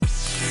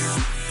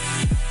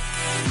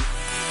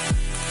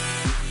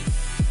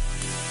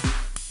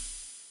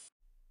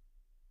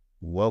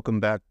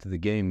welcome back to the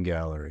game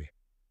gallery.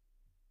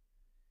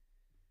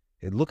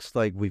 It looks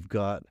like we've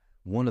got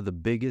one of the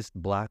biggest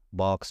black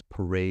box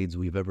parades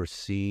we've ever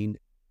seen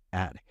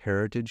at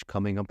Heritage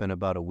coming up in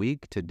about a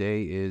week.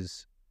 Today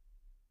is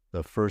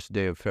the first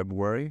day of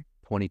February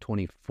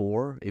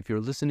 2024. If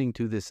you're listening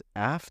to this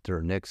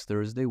after next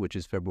Thursday, which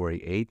is February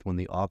 8th, when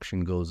the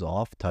auction goes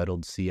off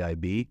titled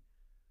CIB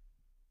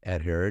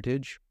at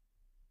Heritage,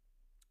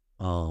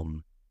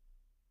 you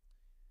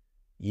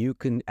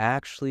can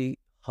actually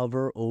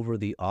hover over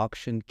the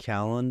auction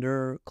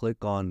calendar,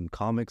 click on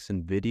comics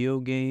and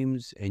video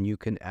games, and you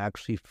can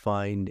actually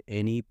find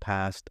any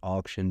past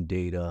auction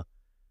data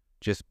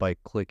just by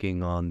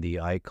clicking on the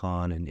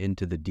icon and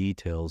into the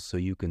details, so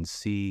you can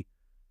see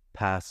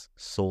past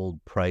sold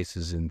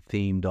prices in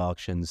themed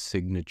auctions,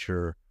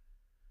 signature,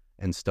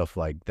 and stuff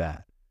like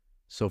that.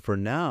 So for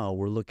now,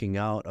 we're looking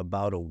out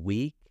about a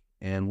week,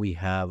 and we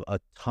have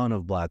a ton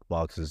of black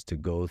boxes to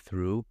go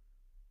through.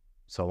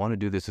 So I want to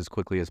do this as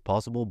quickly as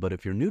possible, but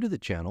if you're new to the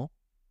channel,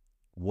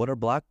 what are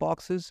black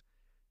boxes?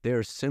 They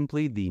are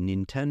simply the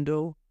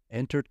Nintendo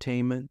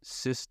Entertainment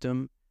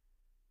System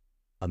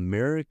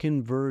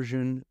American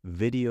version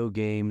video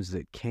games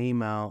that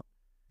came out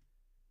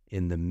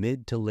in the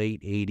mid to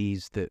late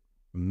 80s that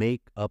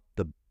make up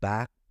the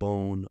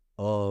backbone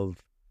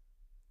of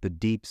the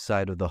deep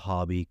side of the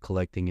hobby: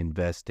 collecting,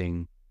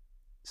 investing,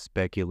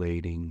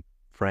 speculating,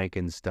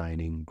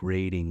 Frankensteining,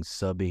 grading,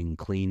 subbing,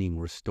 cleaning,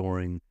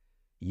 restoring.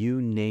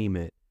 You name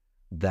it,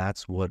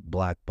 that's what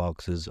black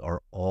boxes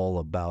are all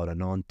about.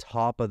 And on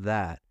top of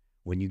that,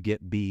 when you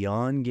get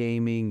beyond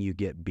gaming, you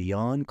get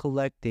beyond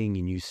collecting,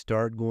 and you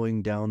start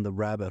going down the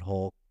rabbit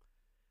hole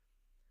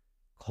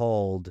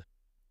called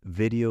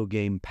video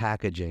game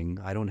packaging.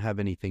 I don't have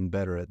anything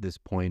better at this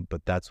point,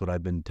 but that's what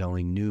I've been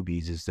telling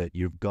newbies, is that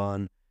you've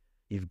gone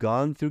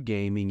through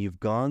gaming,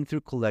 you've gone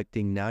through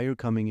collecting, now you're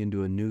coming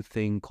into a new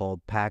thing called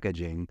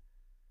packaging.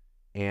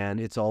 And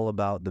it's all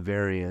about the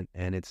variant,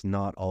 and it's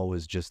not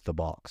always just the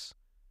box.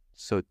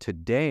 So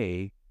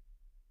today,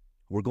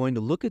 we're going to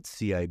look at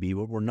CIB,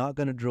 but we're not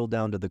going to drill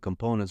down to the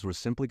components. We're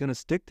simply going to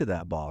stick to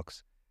that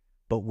box,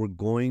 but we're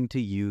going to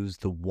use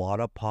the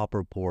WATA Pop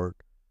Report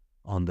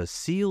on the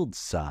sealed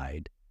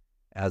side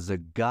as a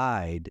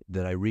guide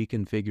that I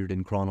reconfigured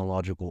in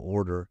chronological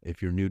order.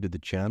 If you're new to the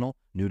channel,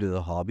 new to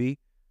the hobby,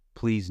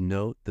 please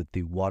note that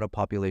the WATA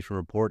Population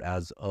Report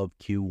as of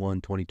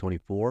Q1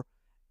 2024,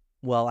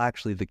 well,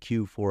 actually, the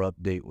Q4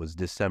 update was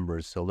December,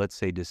 so let's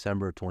say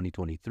December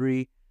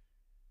 2023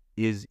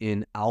 is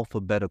in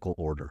alphabetical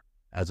order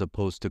as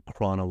opposed to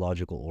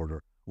chronological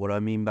order. What I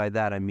mean by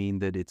that, I mean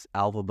that it's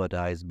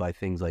alphabetized by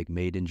things like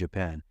Made in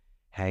Japan.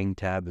 Hang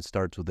tab, it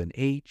starts with an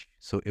H,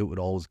 so it would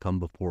always come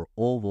before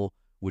oval,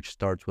 which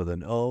starts with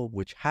an O,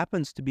 which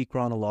happens to be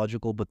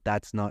chronological, but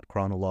that's not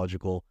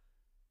chronological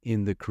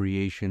in the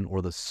creation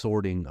or the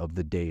sorting of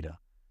the data.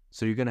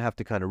 So you're going to have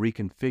to kind of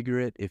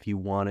reconfigure it if you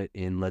want it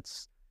in,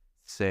 let's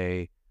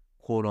say,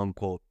 quote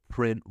unquote,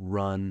 print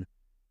run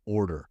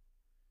order.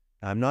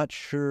 I'm not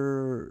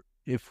sure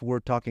if we're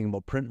talking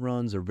about print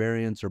runs or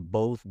variants or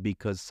both,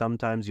 because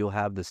sometimes you'll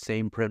have the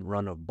same print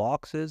run of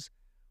boxes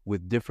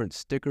with different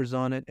stickers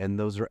on it, and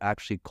those are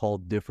actually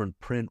called different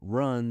print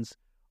runs,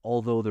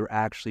 although they're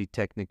actually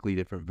technically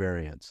different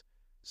variants.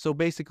 So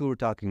basically, we're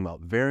talking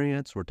about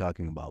variants, we're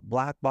talking about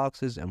black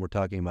boxes, and we're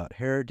talking about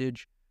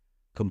Heritage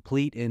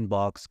complete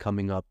inbox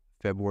coming up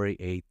February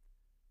 8th,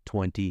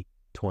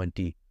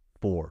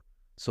 2024.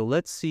 So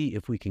let's see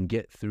if we can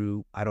get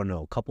through, I don't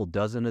know, a couple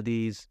dozen of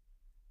these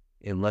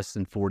in less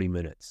than 40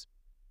 minutes.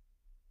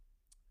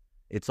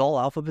 It's all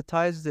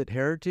alphabetized at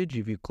Heritage.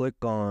 If you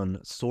click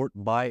on sort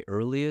by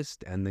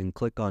earliest and then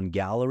click on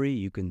gallery,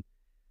 you can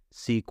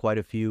see quite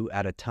a few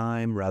at a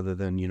time rather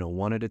than,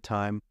 one at a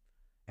time.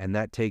 And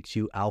that takes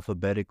you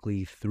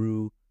alphabetically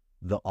through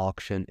the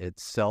auction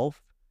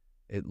itself.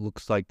 It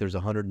looks like there's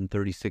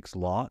 136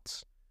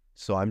 lots.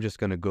 So I'm just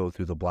going to go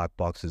through the black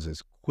boxes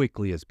as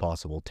quickly as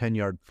possible.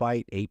 10-yard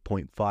fight,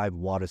 8.5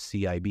 WATA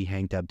CIB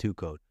hang tab 2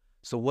 code.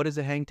 So what is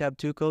a hang tab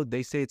 2 code?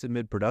 They say it's a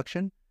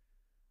mid-production.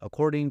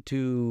 According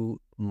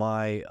to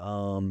my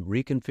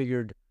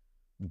reconfigured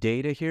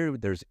data here,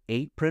 there's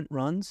 8 print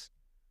runs.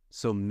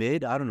 So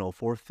mid, I don't know,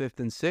 4th, 5th,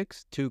 and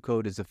 6th. 2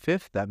 code is a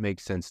 5th. That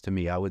makes sense to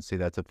me. I would say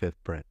that's a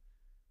 5th print.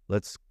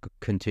 Let's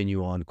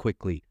continue on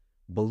quickly.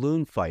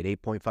 Balloon fight,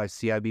 8.5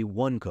 CIB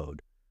 1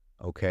 code.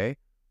 Okay.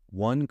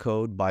 1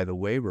 code, by the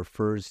way,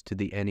 refers to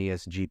the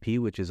NES-GP,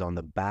 which is on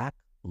the back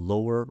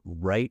lower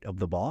right of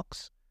the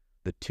box.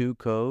 The 2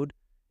 code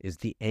is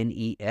the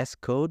NES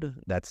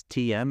code. That's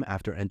TM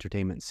after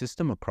Entertainment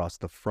System across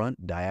the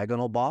front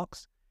diagonal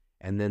box.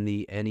 And then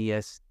the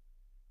NES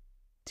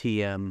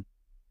TM.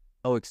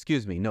 Oh,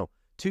 excuse me. No.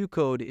 2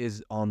 code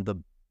is on the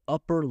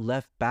upper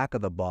left back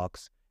of the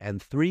box, and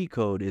 3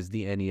 code is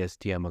the NES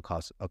TM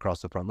across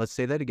the front. Let's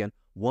say that again.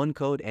 1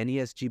 code,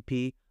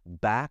 NES-GP,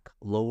 back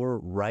lower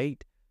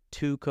right.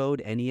 2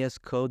 code, NES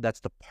code, that's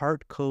the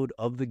part code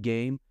of the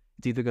game.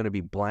 It's either going to be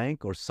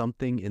blank or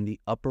something in the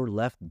upper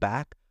left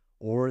back,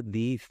 or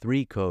the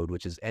 3 code,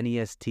 which is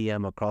NES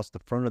TM across the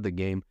front of the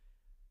game.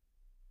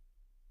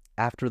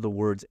 after the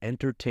words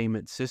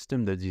entertainment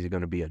system, there's either going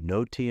to be a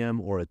no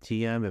TM or a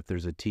TM. If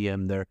there's a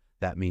TM there,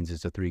 that means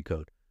it's a 3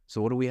 code.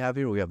 So what do we have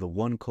here? We have the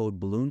 1 code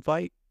Balloon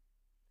Fight.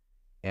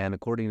 And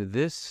according to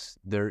this,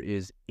 there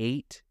is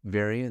 8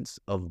 variants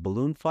of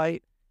Balloon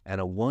Fight, and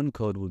a 1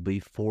 code would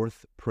be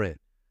 4th print.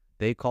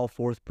 They call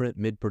 4th print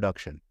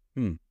mid-production.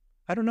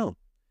 I don't know.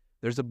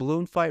 There's a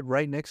Balloon Fight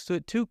right next to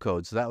it, 2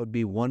 codes. So that would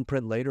be 1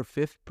 print later,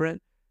 5th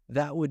print.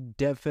 That would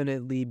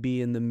definitely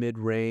be in the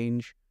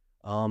mid-range.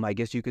 I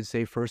guess you could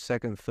say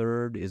 1st, 2nd,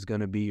 3rd is going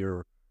to be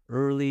your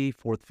early,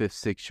 4th,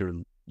 5th,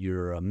 6th,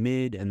 your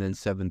mid, and then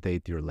 7th,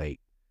 8th, your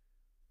late.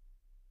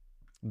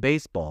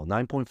 Baseball,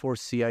 9.4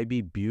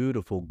 CIB,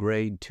 beautiful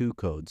grade 2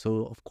 code.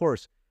 So, of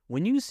course,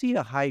 when you see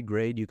a high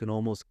grade, you can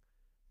almost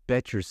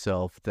bet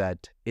yourself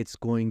that it's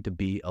going to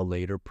be a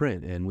later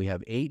print. And we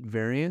have 8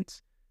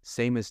 variants,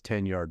 same as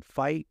 10-yard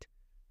fight.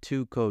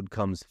 2 code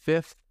comes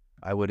 5th.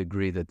 I would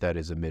agree that that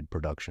is a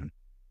mid-production.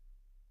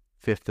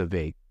 5th of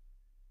 8.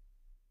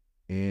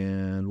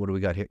 And what do we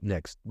got here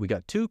next? We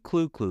got 2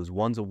 clues.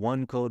 One's a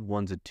 1 code,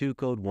 one's a 2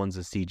 code, one's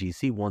a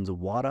CGC, one's a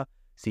WADA.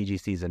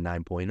 CGC is a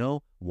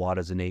 9.0,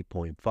 WADA is an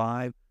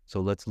 8.5.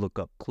 So let's look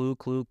up Clue.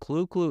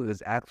 Clue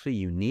is actually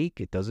unique.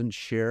 It doesn't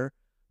share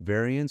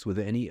variants with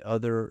any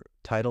other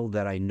title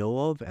that I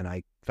know of, and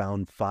I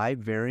found 5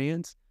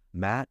 variants.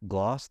 Matte,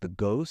 Gloss, the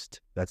Ghost,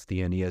 that's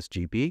the NES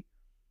GP.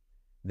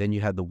 Then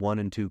you had the 1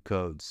 and 2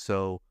 codes.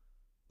 So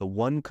the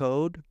 1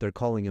 code, they're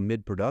calling a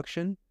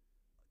mid-production.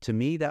 To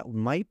me, that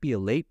might be a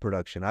late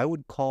production. I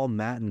would call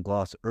Matte and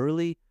Gloss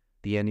early,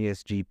 the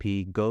NES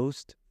GP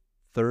Ghost,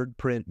 3rd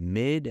print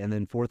mid, and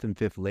then 4th and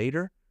 5th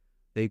later.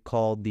 They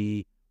called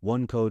the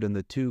 1 code and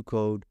the 2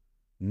 code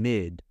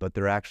mid, but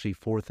they're actually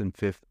 4th and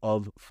 5th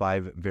of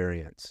 5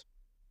 variants.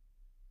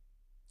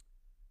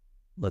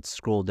 Let's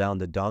scroll down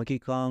to Donkey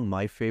Kong,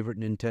 my favorite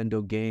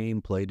Nintendo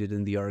game, played it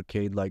in the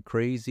arcade like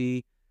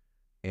crazy.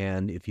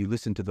 And if you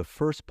listen to the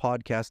first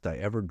podcast I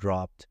ever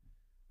dropped,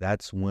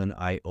 that's when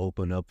I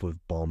open up with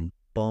bum,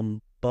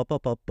 bum, ba ba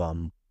ba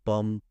bum,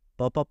 bum,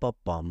 ba ba ba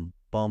bum,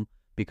 bum,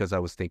 because I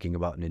was thinking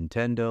about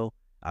Nintendo.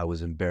 I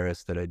was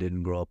embarrassed that I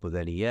didn't grow up with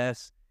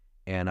NES,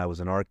 and I was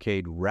an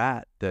arcade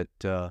rat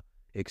that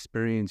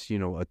experienced,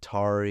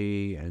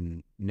 Atari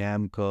and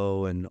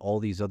Namco and all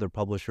these other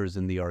publishers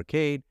in the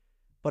arcade,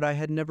 but I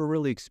had never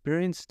really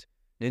experienced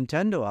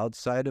Nintendo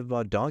outside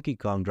of Donkey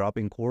Kong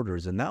dropping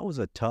quarters, and that was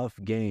a tough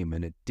game,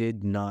 and it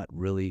did not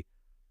really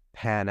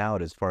pan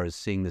out as far as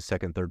seeing the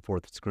 2nd, 3rd,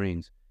 4th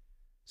screens.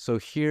 So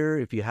here,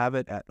 if you have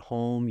it at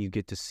home, you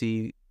get to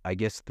see, I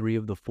guess, 3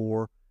 of the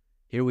 4.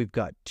 Here we've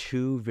got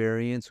 2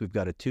 variants. We've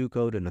got a 2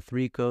 code and a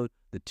 3 code.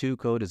 The 2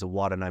 code is a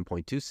WADA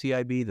 9.2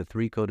 CIB. The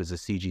 3 code is a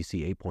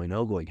CGC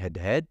 8.0 going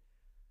head-to-head.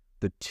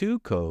 The 2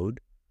 code,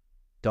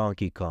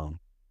 Donkey Kong.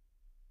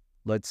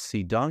 Let's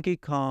see. Donkey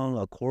Kong,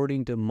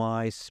 according to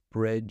my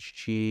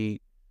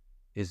spreadsheet,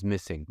 is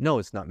missing. No,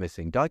 it's not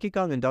missing. Donkey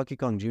Kong and Donkey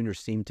Kong Jr.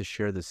 seem to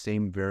share the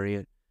same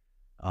variant.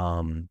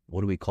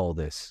 What do we call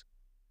this?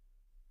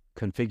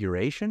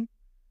 Configuration?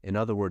 In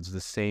other words,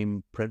 the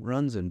same print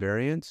runs and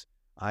variants.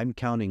 I'm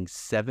counting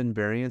 7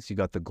 variants. You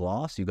got the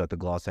Gloss NES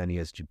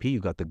GP, you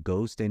got the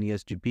Ghost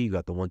NES GP, you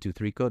got the 1, 2,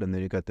 3 code, and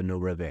then you got the No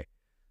Reve.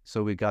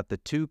 So we got the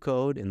 2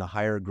 code in the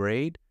higher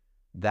grade.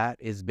 That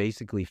is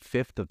basically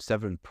 5th of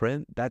 7th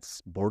print.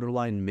 That's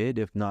borderline mid,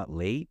 if not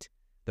late.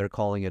 They're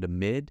calling it a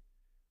mid.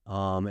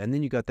 And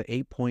then you got the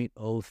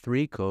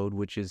 8.03 code,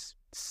 which is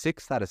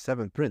 6th out of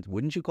 7th print.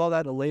 Wouldn't you call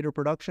that a later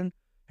production?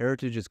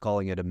 Heritage is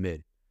calling it a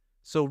mid.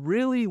 So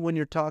really, when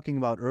you're talking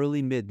about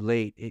early, mid,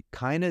 late, it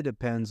kind of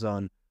depends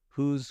on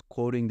who's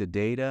quoting the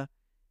data.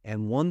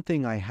 And one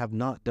thing I have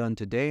not done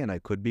today, and I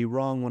could be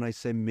wrong when I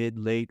say mid,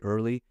 late,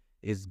 early,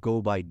 is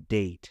go by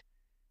date.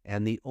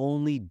 And the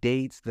only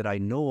dates that I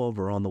know of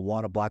are on the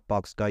WADA Black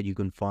Box Guide you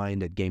can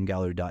find at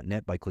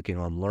GameGallery.net by clicking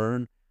on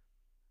Learn.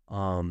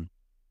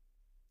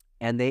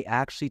 And they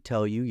actually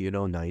tell you,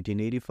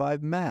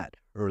 1985 Matte,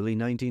 early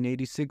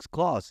 1986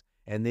 Gloss.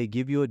 And they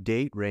give you a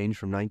date range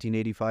from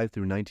 1985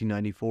 through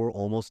 1994,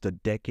 almost a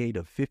decade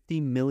of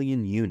 50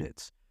 million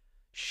units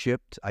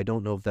shipped. I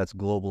don't know if that's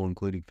global,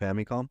 including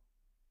Famicom,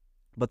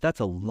 but that's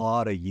a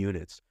lot of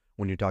units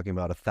when you're talking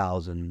about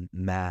 1,000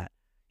 Matte,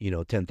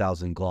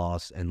 10,000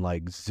 Gloss, and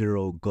like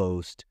 0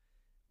 Ghost.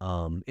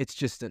 It's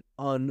just an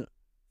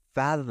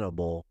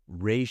unfathomable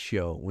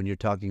ratio when you're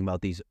talking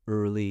about these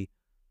early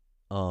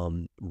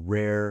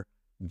rare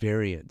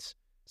variants.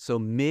 So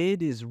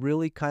mid is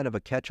really kind of a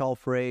catch-all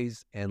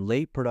phrase, and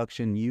late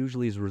production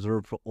usually is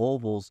reserved for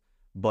ovals,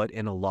 but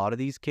in a lot of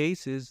these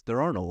cases,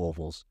 there are no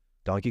ovals.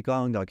 Donkey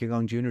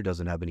Kong Jr.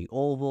 doesn't have any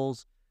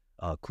ovals.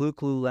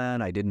 Clue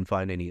Land, I didn't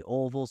find any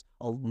ovals.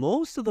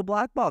 Most of the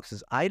black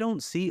boxes, I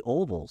don't see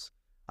ovals.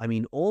 I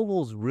mean,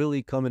 ovals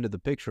really come into the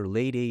picture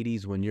late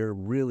 80s when you're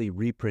really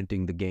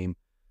reprinting the game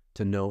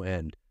to no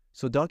end.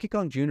 So Donkey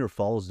Kong Jr.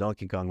 follows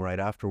Donkey Kong right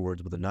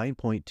afterwards with a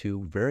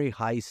 9.2 very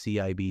high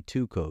CIB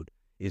 2 code.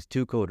 Is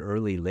 2 code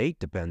early, late?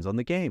 Depends on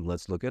the game.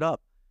 Let's look it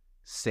up.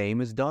 Same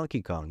as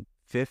Donkey Kong,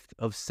 5th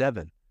of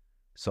 7.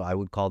 So I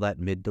would call that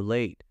mid to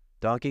late.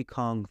 Donkey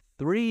Kong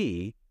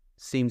 3,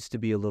 seems to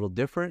be a little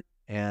different.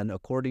 And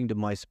according to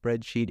my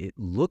spreadsheet, it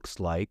looks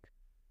like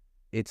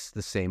it's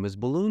the same as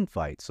Balloon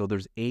Fight. So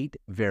there's 8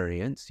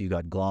 variants. You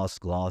got Gloss,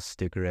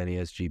 Sticker,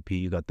 NESGP.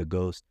 You got the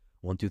Ghost,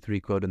 1, 2, 3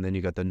 code, and then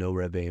you got the No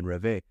Rev A and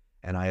Rev A.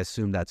 And I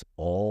assume that's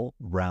all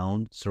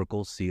round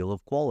circle seal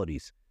of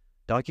qualities.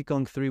 Donkey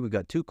Kong 3, we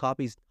got 2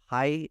 copies.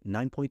 High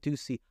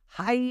 9.2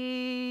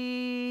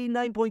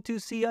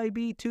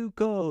 CIB 2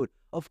 code.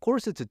 Of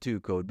course it's a 2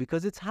 code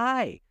because it's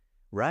high,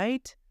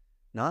 right?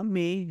 Not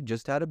me.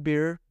 Just had a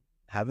beer.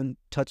 Haven't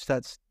touched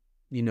that,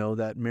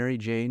 that Mary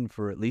Jane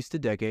for at least a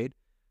decade.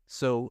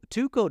 So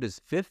 2 code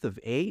is 5th of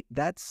 8.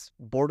 That's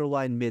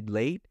borderline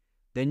mid-late.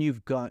 Then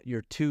you've got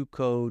your 2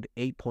 code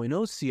 8.0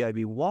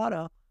 CIB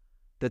WADA.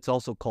 That's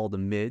also called a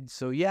mid.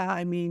 So yeah,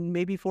 I mean,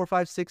 maybe 4,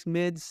 5, 6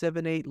 mid,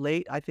 7, 8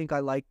 late. I think I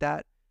like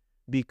that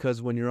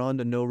because when you're on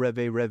the No Rev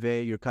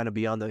A, you're kind of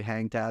beyond the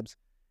hang tabs.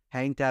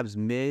 Hang tabs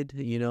mid,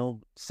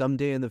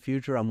 someday in the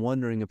future, I'm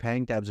wondering if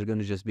hang tabs are going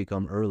to just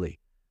become early.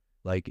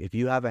 Like if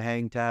you have a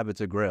hang tab,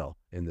 it's a grail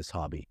in this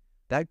hobby.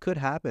 That could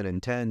happen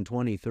in 10,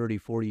 20, 30,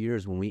 40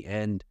 years when we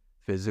end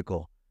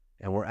physical.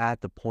 And we're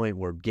at the point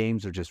where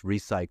games are just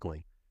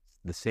recycling.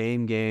 The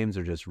same games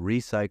are just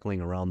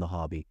recycling around the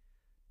hobby.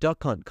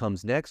 Duck Hunt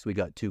comes next. We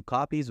got 2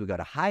 copies. We got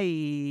a high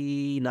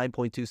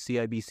 9.2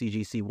 CIB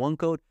CGC 1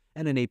 code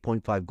and an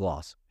 8.5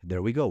 gloss.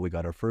 There we go. We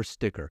got our first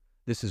sticker.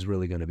 This is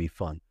really going to be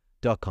fun.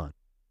 Duck Hunt.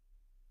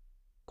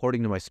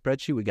 According to my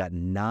spreadsheet, we got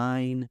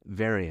 9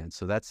 variants.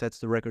 So that sets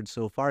the record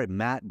so far.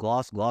 Matte,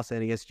 Gloss,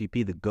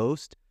 NESGP, the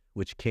Ghost,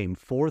 which came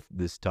 4th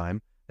this time.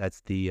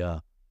 That's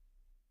the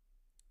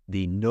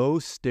no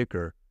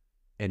sticker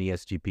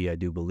NESGP, I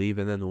do believe.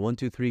 And then the 1,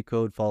 2, 3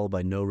 code followed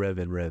by No Rev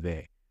and Rev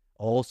A.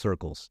 All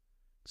circles.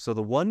 So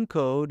the 1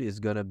 code is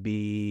going to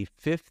be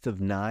 5th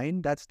of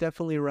 9. That's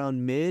definitely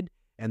around mid.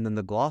 And then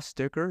the gloss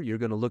sticker, you're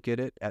going to look at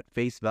it at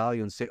face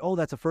value and say, oh,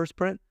 that's a first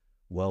print?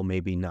 Well,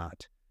 maybe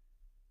not.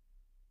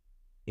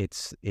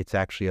 It's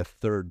actually a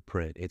 3rd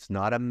print. It's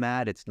not a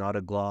matte. It's not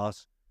a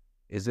gloss.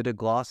 Is it a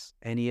gloss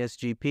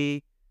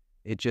NESGP?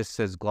 It just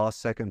says gloss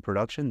 2nd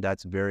production.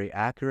 That's very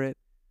accurate.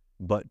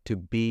 But to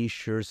be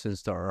sure,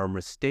 since there are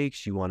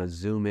mistakes, you want to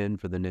zoom in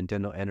for the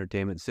Nintendo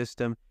Entertainment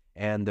System.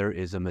 And there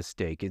is a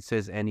mistake. It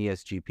says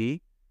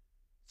NESGP.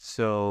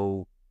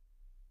 So,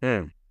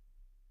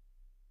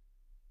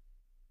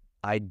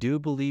 I do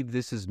believe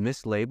this is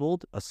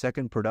mislabeled, a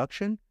 2nd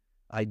production.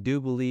 I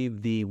do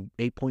believe the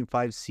 8.5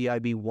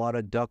 CIB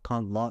WADA Duck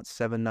Hunt Lot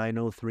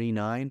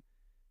 79039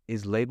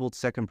 is labeled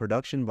 2nd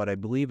production, but I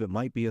believe it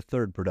might be a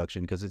 3rd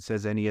production because it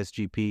says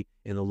NESGP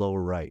in the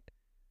lower right.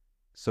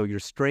 So your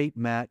straight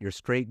matte, your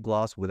straight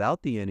gloss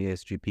without the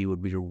NESGP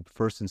would be your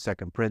 1st and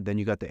 2nd print. Then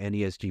you got the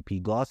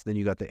NESGP gloss. Then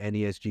you got the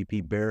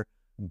NESGP Bear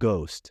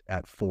Ghost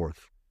at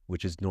 4th,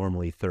 which is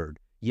normally 3rd.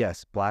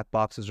 Yes, black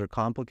boxes are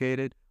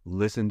complicated.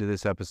 Listen to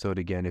this episode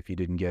again if you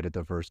didn't get it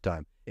the first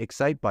time.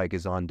 Excitebike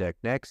is on deck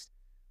next.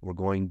 We're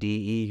going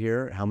DE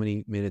here. How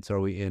many minutes are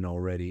we in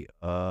already?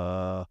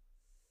 Where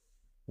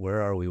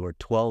are we? We're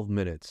 12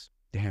 minutes.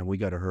 Damn, we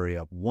got to hurry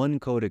up. 1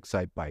 code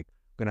Excitebike.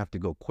 Going to have to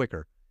go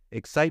quicker.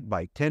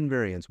 Excitebike, 10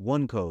 variants,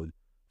 1 code,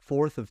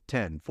 4th of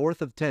 10.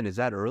 4th of 10, is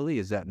that early?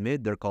 Is that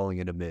mid? They're calling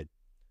it a mid.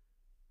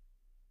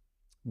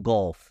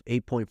 Golf,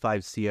 8.5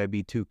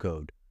 CIB 2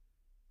 code.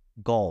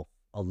 Golf,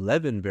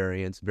 11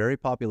 variants, very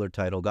popular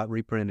title, got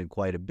reprinted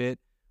quite a bit.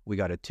 We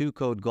got a 2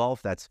 code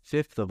Golf, that's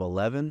 5th of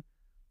 11.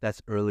 That's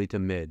early to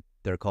mid.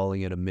 They're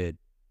calling it a mid.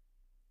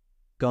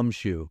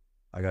 Gumshoe,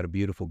 I got a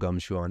beautiful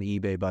Gumshoe on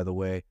eBay, by the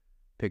way.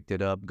 Picked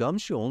it up.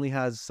 Gumshoe only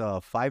has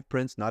 5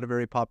 prints, not a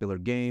very popular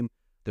game.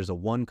 There's a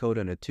 1 code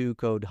and a 2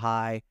 code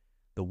high.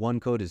 The 1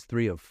 code is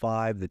 3 of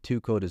 5. The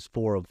 2 code is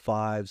 4 of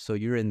 5. So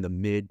you're in the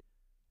mid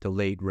to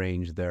late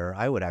range there.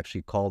 I would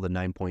actually call the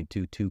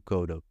 9.2 2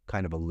 code a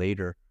kind of a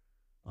later.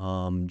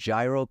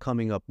 Gyro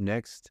coming up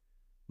next.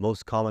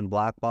 Most common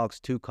black box,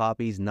 2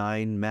 copies,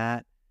 9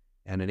 matte,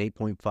 and an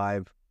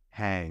 8.5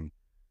 hang.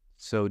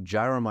 So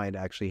Gyromite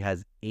actually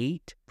has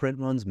 8 print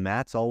runs.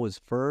 Matte's always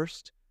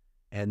first.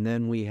 And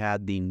then we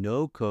had the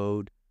no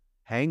code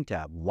hang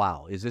tab.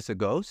 Wow, is this a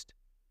ghost?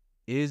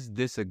 Is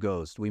this a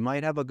ghost? We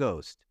might have a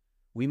ghost.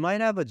 We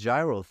might have a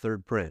Gyro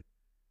 3rd print.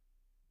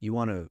 You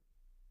want to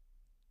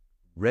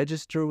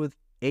register with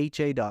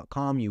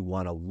HA.com. You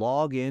want to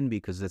log in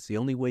because that's the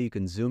only way you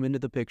can zoom into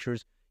the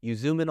pictures. You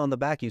zoom in on the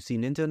back, you see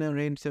Nintendo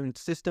Entertainment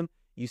System,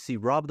 you see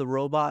Rob the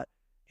Robot,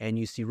 and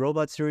you see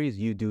Robot Series.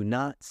 You do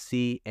not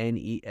see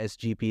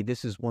NESGP.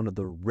 This is one of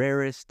the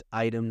rarest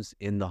items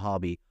in the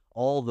hobby,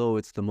 although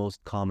it's the most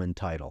common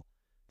title.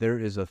 There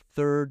is a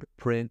 3rd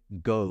print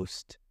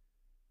ghost.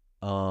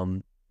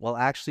 Well,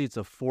 actually, it's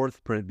a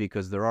 4th print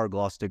because there are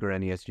gloss sticker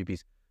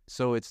NESGPs.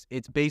 So it's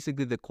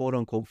basically the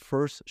quote-unquote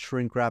first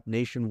shrink-wrap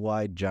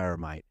nationwide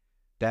Gyromite.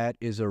 That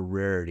is a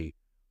rarity.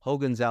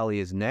 Hogan's Alley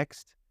is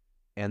next,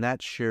 and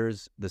that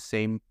shares the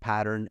same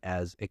pattern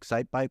as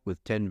Excitebike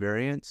with 10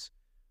 variants.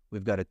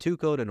 We've got a 2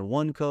 code and a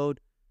 1 code.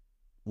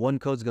 1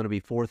 code is going to be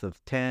 4th of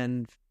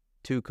 10.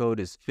 2 code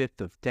is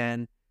 5th of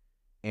 10.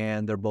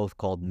 And they're both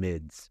called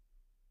mids.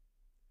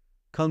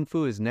 Kung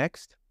Fu is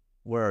next.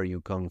 Where are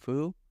you, Kung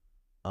Fu?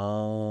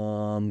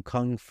 Kung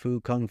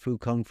Fu.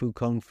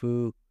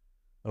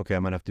 Okay,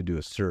 I'm gonna have to do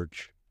a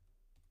search.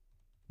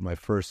 My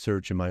first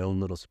search in my own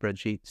little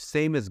spreadsheet.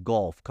 Same as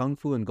golf. Kung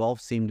Fu and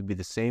golf seem to be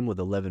the same with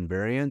 11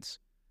 variants.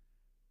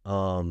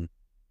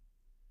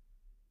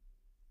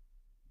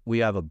 We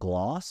have a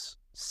gloss,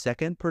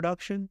 second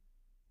production,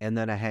 and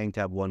then a hang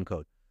tab 1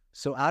 code.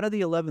 So out of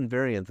the 11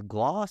 variants,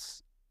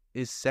 gloss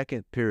is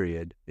second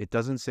period. It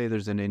doesn't say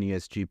there's an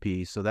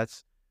NESGP, so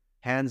that's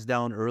hands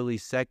down early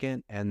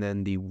second, and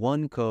then the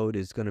 1 code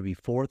is going to be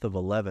fourth of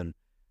 11.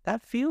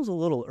 That feels a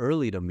little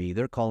early to me.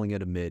 They're calling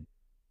it a mid.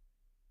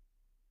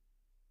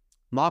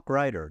 Mach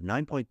Rider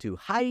 9.2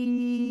 high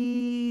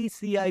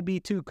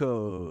CIB2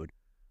 code.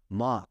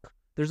 Mach.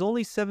 There's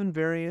only 7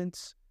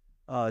 variants.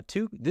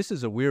 This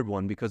is a weird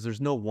one because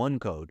there's no 1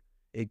 code.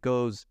 It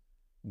goes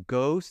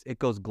ghost, it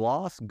goes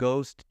gloss,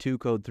 ghost, 2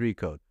 code, 3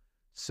 code.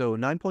 So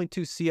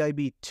 9.2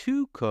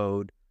 CIB2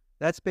 code,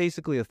 that's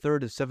basically a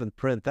third of 7th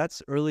print.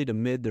 That's early to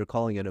mid. They're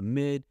calling it a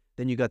mid.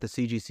 Then you got the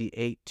CGC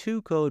 8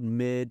 2 code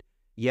mid.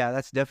 Yeah,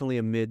 that's definitely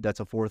a mid.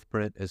 That's a 4th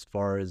print as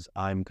far as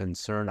I'm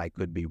concerned. I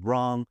could be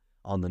wrong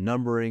on the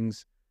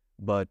numberings,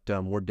 but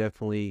we're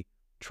definitely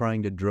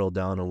trying to drill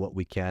down on what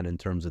we can in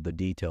terms of the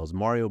details.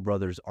 Mario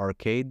Brothers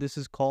Arcade, this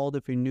is called,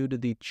 if you're new to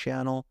the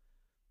channel.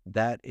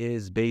 That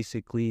is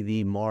basically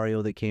the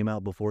Mario that came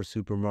out before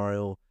Super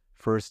Mario.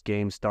 First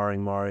game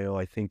starring Mario.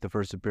 I think the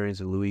first appearance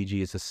of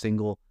Luigi is a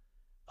single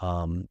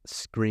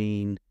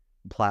screen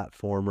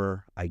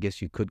platformer. I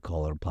guess you could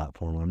call it a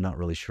platformer. I'm not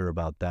really sure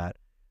about that.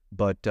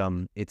 But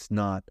it's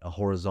not a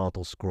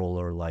horizontal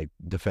scroller like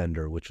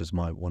Defender, which was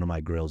one of my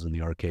grails in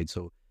the arcade.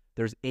 So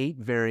there's 8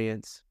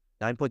 variants,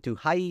 9.2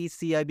 high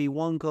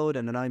CIB1 code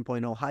and a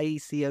 9.0 high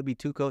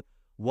CIB2 code.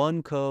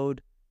 1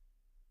 code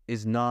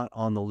is not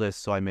on the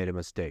list, so I made a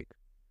mistake.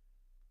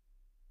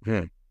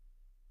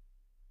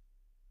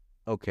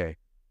 Okay,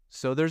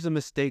 so there's a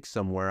mistake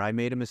somewhere. I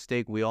made a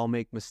mistake. We all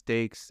make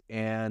mistakes,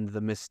 and the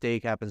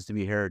mistake happens to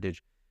be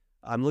heritage.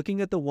 I'm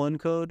looking at the 1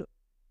 code.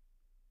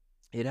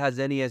 It has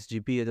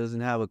NESGP. It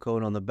doesn't have a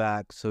code on the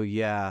back. So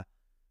yeah,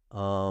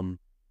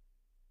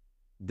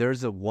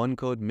 there's a 1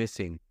 code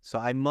missing. So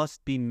I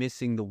must be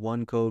missing the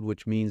 1 code,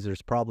 which means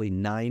there's probably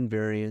 9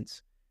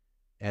 variants.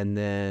 And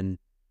then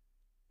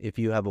if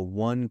you have a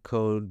 1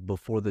 code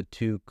before the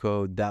 2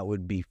 code, that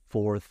would be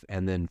 4th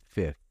and then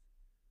 5th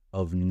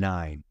of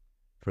 9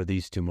 for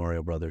these 2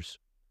 Mario Brothers.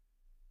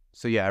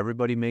 So yeah,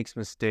 everybody makes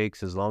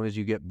mistakes as long as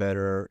you get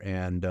better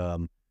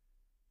and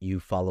you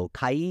follow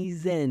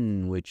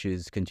Kaizen, which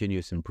is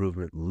continuous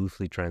improvement,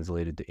 loosely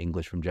translated to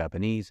English from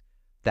Japanese.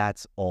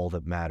 That's all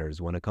that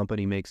matters. When a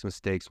company makes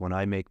mistakes, when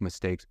I make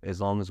mistakes, as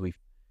long as we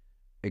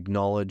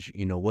acknowledge,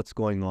 what's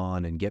going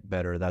on and get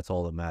better, that's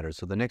all that matters.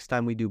 So the next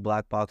time we do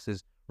black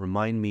boxes,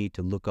 remind me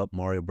to look up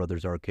Mario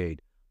Brothers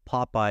Arcade.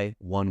 Popeye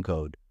 1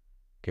 code.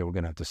 Okay, we're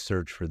going to have to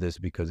search for this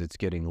because it's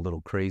getting a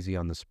little crazy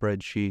on the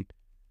spreadsheet.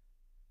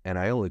 And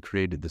I only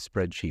created the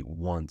spreadsheet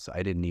once.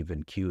 I didn't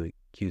even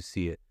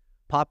QC it.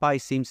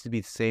 Popeye seems to be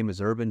the same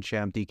as Urban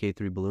Champ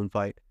DK3 Balloon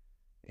Fight.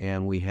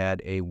 And we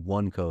had a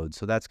 1 code.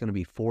 So that's going to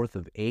be 4th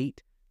of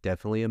 8.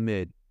 Definitely a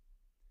mid.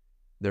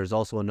 There's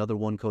also another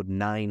 1 code,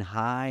 9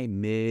 high,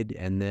 mid,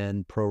 and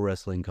then Pro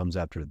Wrestling comes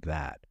after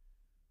that.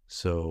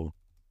 So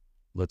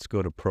let's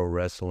go to Pro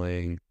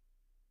Wrestling.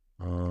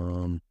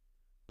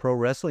 Pro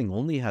Wrestling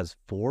only has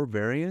 4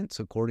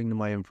 variants, according to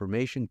my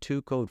information.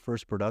 2 code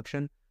first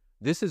production.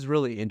 This is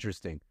really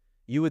interesting.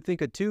 You would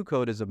think a 2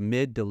 code is a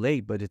mid to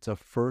late, but it's a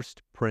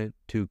first print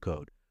 2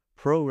 code.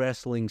 Pro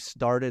Wrestling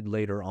started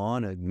later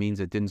on. It means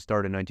it didn't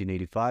start in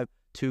 1985.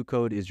 2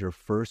 code is your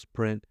first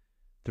print.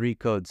 3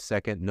 code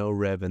second, no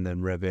rev, and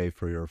then rev A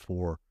for your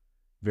 4.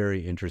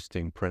 Very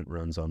interesting print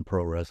runs on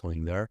Pro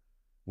Wrestling there.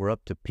 We're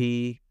up to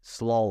P,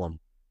 Slalom.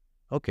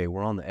 Okay,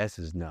 we're on the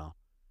S's now.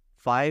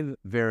 5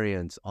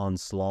 variants on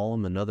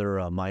Slalom,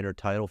 another minor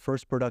title.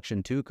 First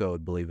production 2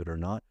 code, believe it or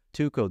not.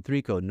 2 code,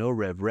 3 code, no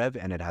rev,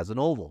 and it has an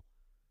oval.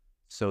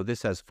 So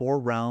this has 4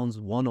 rounds,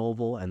 1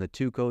 oval, and the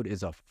 2 code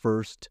is a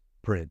first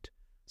print.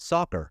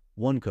 Soccer,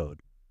 1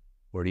 code.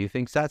 Where do you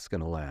think that's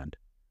going to land?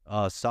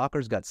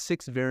 Soccer's got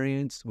 6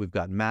 variants. We've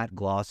got matte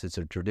gloss. It's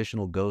a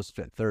traditional ghost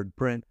at 3rd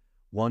print.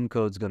 1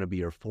 code's going to be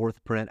your 4th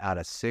print out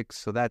of 6,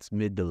 so that's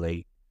mid to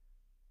late.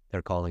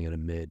 They're calling it a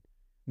mid.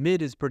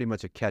 Mid is pretty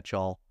much a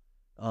catch-all.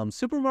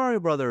 Super Mario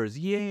Brothers,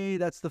 yay,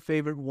 that's the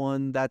favorite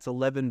one. That's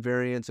 11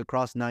 variants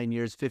across 9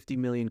 years, 50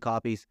 million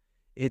copies.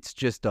 It's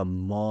just a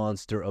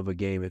monster of a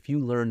game. If you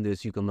learn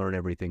this, you can learn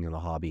everything in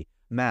the hobby.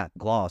 Matte,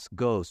 gloss,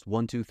 ghost,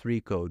 1, 2,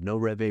 3 code, no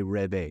rev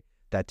A.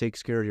 That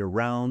takes care of your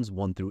rounds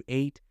 1 through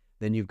 8.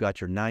 Then you've got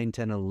your 9,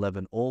 10, and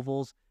 11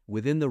 ovals.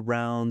 Within the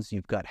rounds,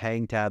 you've got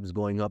hang tabs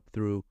going up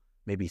through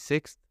maybe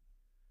 6th.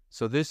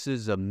 So this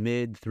is a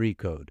mid 3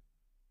 code.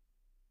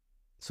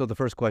 So the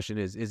first question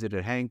is it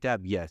a hang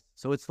tab? Yes.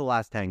 So it's the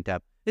last hang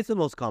tab. It's the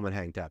most common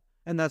hang tab.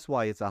 And that's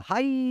why it's a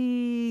high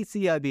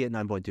CIB at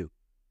 9.2.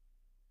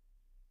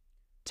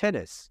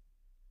 Tennis.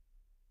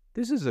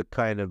 This is a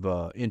kind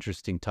of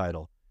interesting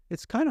title.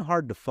 It's kind of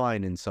hard to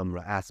find in some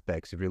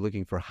aspects if you're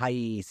looking for high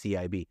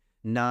CIB.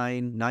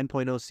 9.0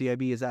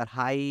 CIB. Is that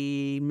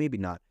high? Maybe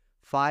not.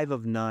 5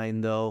 of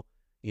 9, though.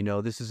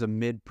 This is a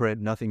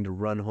mid-print, nothing to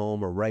run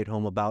home or write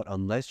home about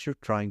unless you're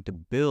trying to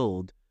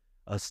build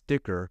a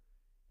sticker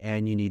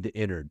and you need the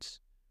innards.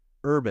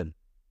 Urban.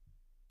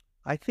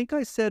 I think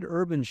I said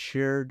Urban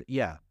shared,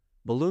 yeah.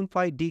 Balloon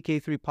Fight,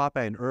 DK3,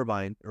 Popeye, and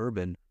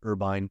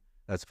Urbine,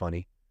 that's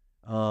funny,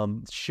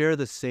 share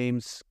the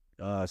same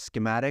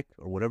schematic,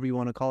 or whatever you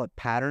want to call it,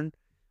 pattern.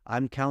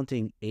 I'm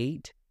counting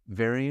 8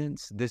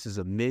 variants. This is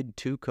a mid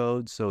 2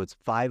 code, so it's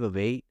 5 of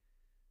 8.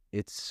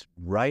 It's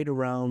right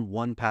around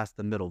 1 past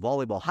the middle.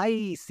 Volleyball,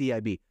 high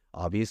CIB.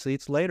 Obviously,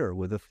 it's later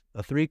with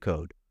a 3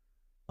 code.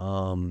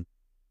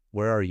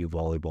 Where are you,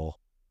 volleyball?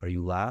 Are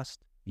you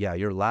last? Yeah,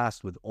 you're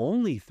last with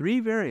only 3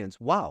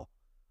 variants. Wow.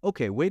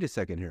 Okay, wait a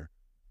second here.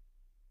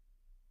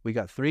 We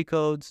got 3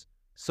 codes,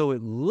 so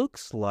it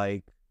looks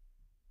like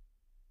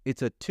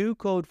it's a 2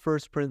 code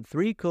first print,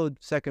 3 code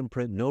second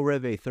print, no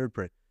Rev third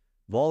print.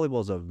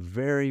 Volleyball is a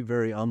very,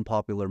 very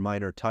unpopular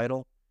minor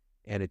title,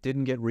 and it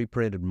didn't get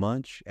reprinted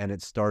much, and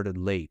it started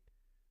late.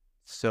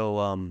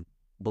 So,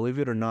 believe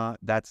it or not,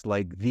 that's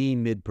like the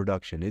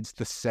mid-production. It's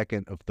the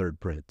second of third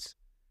prints.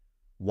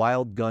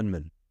 Wild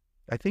Gunman.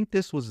 I think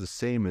this was the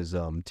same as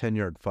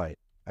 10-Yard Fight.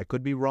 I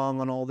could be wrong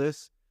on all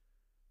this.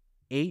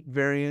 8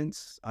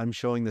 variants. I'm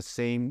showing the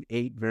same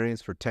 8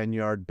 variants for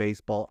 10-yard,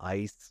 baseball,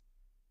 ice.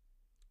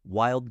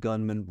 Wild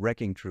Gunman,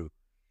 Wrecking Crew.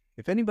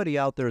 If anybody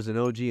out there is an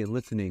OG and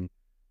listening,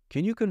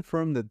 can you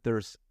confirm that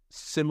there's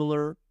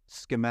similar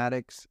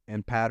schematics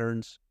and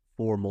patterns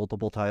for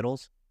multiple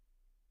titles?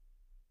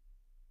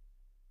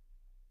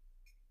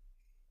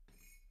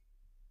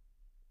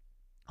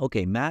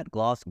 Okay, Matt,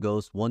 Gloss,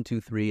 Ghost, 1, 2,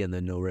 3, and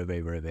then no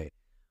Reve.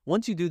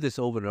 Once you do this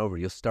over and over,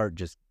 you'll start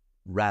just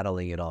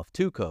rattling it off.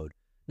 2 code.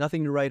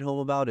 Nothing to write home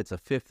about. It's a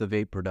 5th of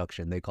 8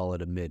 production. They call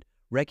it a mid.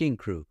 Wrecking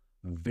Crew,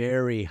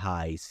 very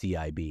high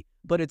CIB,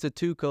 but it's a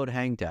 2 code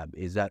hang tab.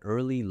 Is that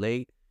early,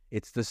 late?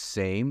 It's the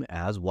same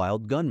as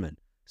Wild Gunman.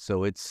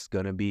 So it's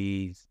going to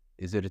be,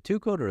 is it a 2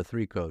 code or a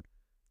 3 code?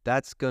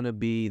 That's going to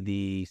be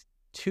the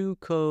 2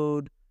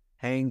 code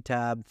hang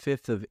tab,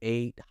 5th of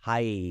 8,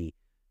 high.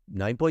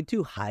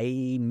 9.2,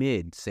 high,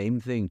 mid. Same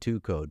thing, 2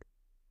 code.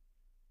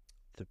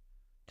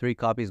 3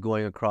 copies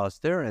going across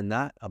there, and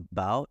that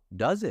about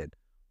does it.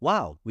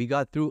 Wow, we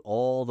got through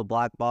all the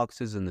black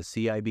boxes in the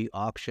CIB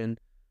auction.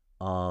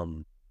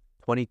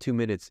 22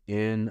 minutes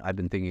in. I've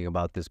been thinking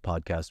about this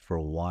podcast for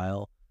a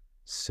while.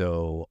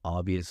 So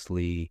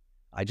obviously,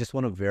 I just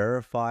want to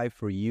verify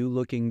for you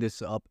looking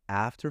this up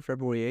after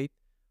February 8th.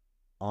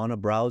 On a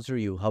browser,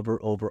 you hover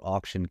over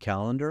auction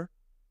calendar.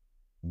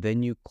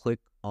 Then you click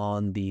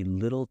on the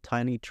little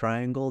tiny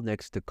triangle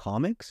next to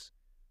comics.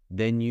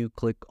 Then you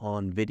click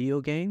on video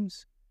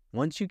games.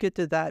 Once you get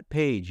to that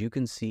page, you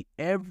can see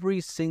every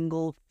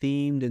single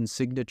themed and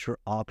signature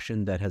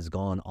auction that has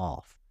gone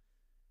off.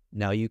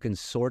 Now you can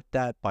sort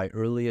that by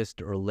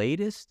earliest or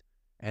latest,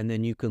 and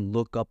then you can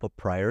look up a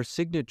prior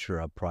signature,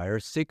 a prior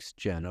 6th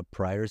gen, a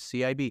prior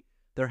CIB.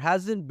 There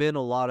hasn't been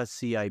a lot of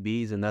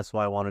CIBs, and that's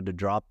why I wanted to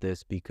drop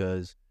this,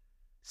 because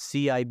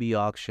CIB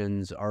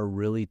auctions are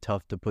really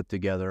tough to put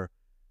together,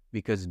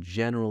 because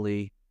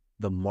generally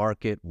the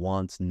market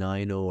wants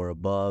 9.0 or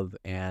above,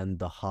 and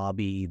the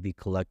hobby, the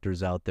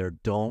collectors out there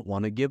don't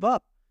want to give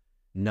up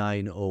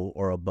 9.0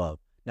 or above.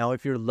 Now,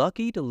 if you're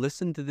lucky to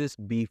listen to this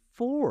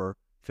before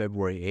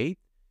February 8th,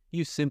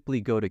 you simply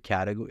go to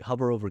category,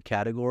 hover over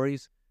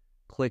categories,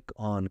 click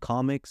on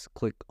comics,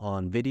 click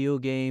on video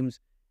games,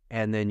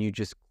 and then you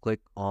just click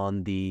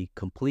on the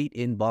complete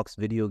inbox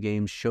video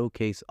games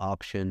showcase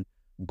auction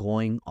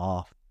going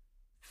off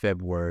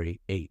February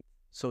 8th.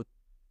 So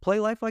play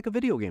life like a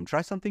video game.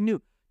 Try something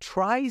new.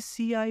 Try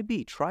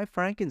CIB. Try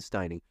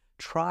Frankensteining.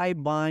 Try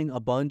buying a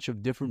bunch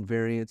of different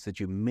variants that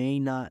you may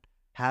not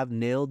have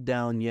nailed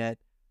down yet.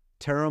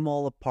 Tear them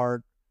all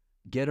apart.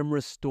 Get them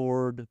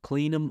restored.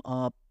 Clean them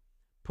up.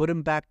 Put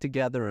them back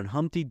together and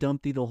Humpty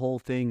Dumpty the whole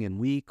thing, and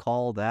we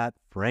call that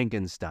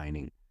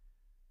Frankensteining.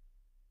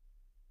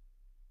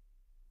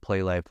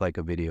 Play life like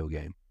a video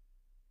game.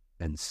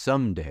 And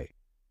someday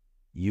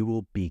you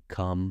will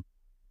become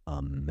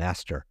a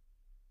master.